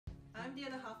I'm the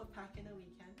other half of Packin a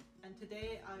Weekend, and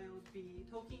today I will be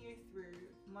talking you through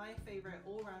my favourite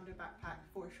all-rounder backpack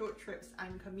for short trips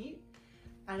and commute,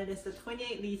 and it is the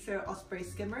 28-litre Osprey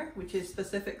Skimmer, which is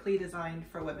specifically designed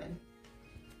for women.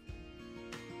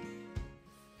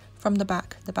 From the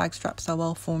back, the bag straps are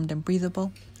well formed and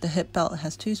breathable. The hip belt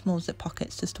has two small zip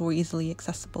pockets to store easily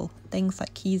accessible things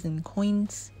like keys and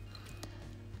coins.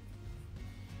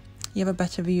 You have a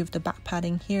better view of the back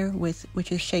padding here,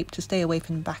 which is shaped to stay away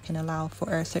from the back and allow for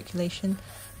air circulation.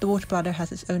 The water bladder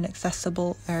has its own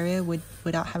accessible area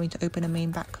without having to open a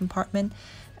main back compartment,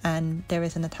 and there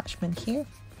is an attachment here.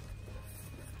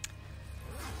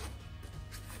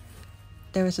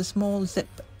 There is a small zip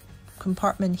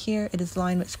compartment here. It is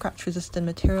lined with scratch resistant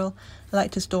material. I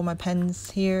like to store my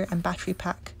pens here and battery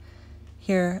pack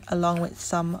here, along with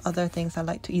some other things I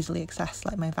like to easily access,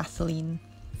 like my Vaseline.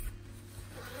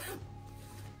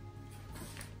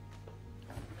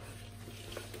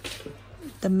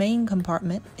 The main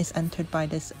compartment is entered by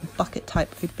this bucket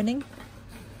type opening.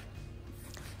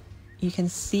 You can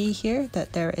see here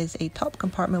that there is a top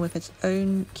compartment with its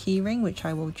own keyring, which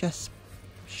I will just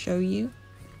show you.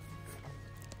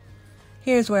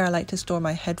 Here's where I like to store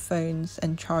my headphones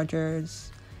and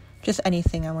chargers, just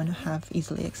anything I want to have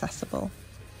easily accessible.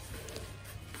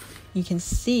 You can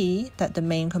see that the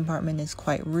main compartment is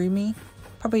quite roomy,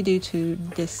 probably due to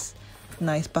this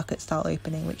nice bucket style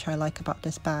opening, which I like about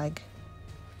this bag.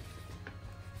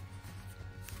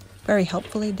 Very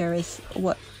helpfully, there is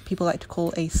what people like to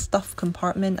call a stuff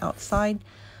compartment outside.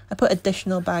 I put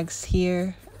additional bags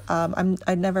here.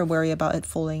 I never worry about it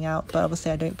falling out, but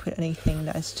obviously I don't put anything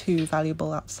that is too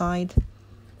valuable outside.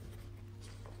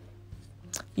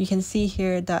 You can see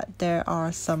here that there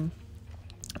are some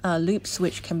loops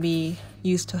which can be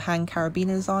used to hang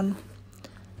carabiners on.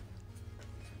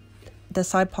 The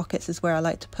side pockets is where I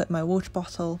like to put my water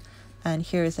bottle, and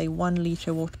here is a 1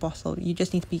 litre water bottle. You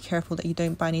just need to be careful that you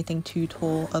don't buy anything too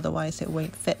tall, otherwise it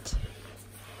won't fit.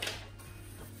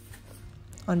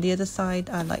 On the other side,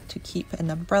 I like to keep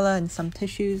an umbrella and some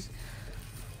tissues.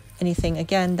 Anything,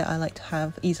 again, that I like to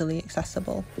have easily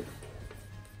accessible.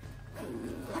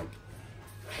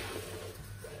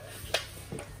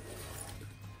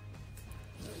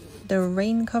 The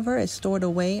rain cover is stored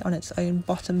away on its own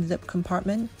bottom zip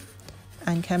compartment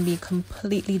and can be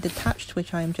completely detached,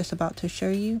 which I am just about to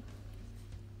show you.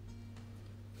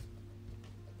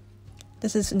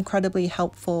 This is incredibly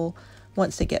helpful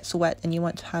once it gets wet and you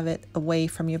want to have it away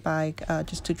from your bag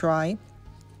just to dry.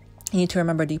 You need to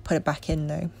remember to put it back in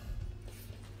though.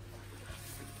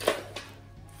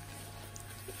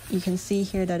 You can see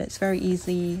here that it's very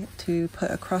easy to put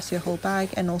across your whole bag,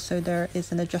 and also there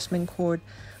is an adjustment cord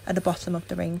at the bottom of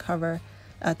the rain cover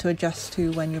to adjust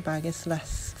to when your bag is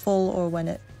less full or when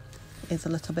it is a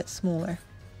little bit smaller.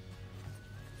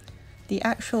 The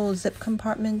actual zip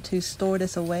compartment to store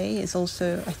this away is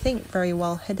also, I think, very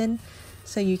well hidden,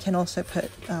 so you can also put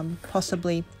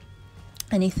possibly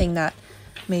anything that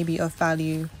may be of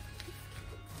value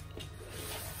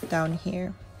down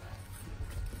here.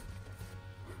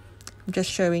 I'm just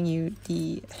showing you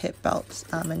the hip belts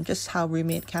and just how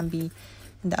roomy it can be,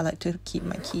 and that I like to keep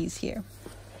my keys here.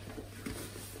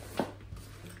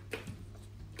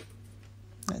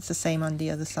 It's the same on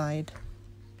the other side.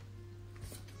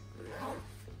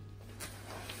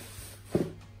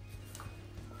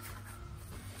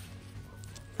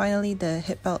 Finally, the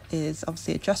hip belt is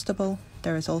obviously adjustable.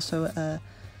 There is also a,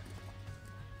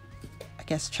 I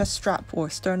guess, chest strap or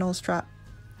sternal strap,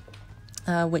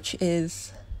 which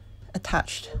is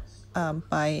attached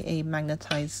by a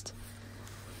magnetized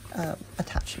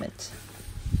attachment.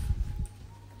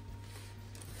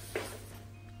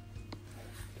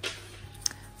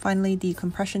 Finally, the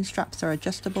compression straps are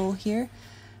adjustable here.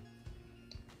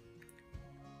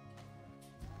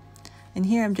 And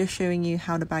here I'm just showing you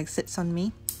how the bag sits on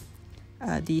me.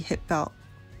 The hip belt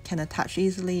can attach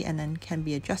easily and then can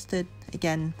be adjusted.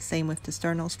 Again, same with the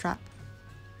sternal strap.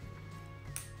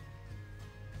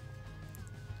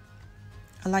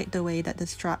 I like the way that the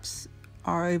straps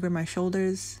are over my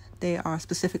shoulders. They are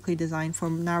specifically designed for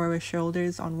narrower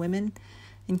shoulders on women,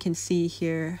 and can see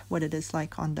here what it is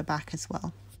like on the back as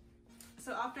well.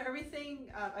 So after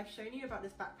everything I've shown you about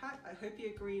this backpack, I hope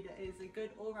you agree that it is a good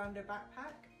all-rounder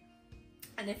backpack.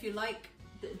 And if you like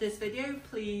this video,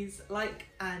 please like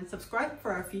and subscribe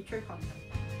for our future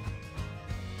content.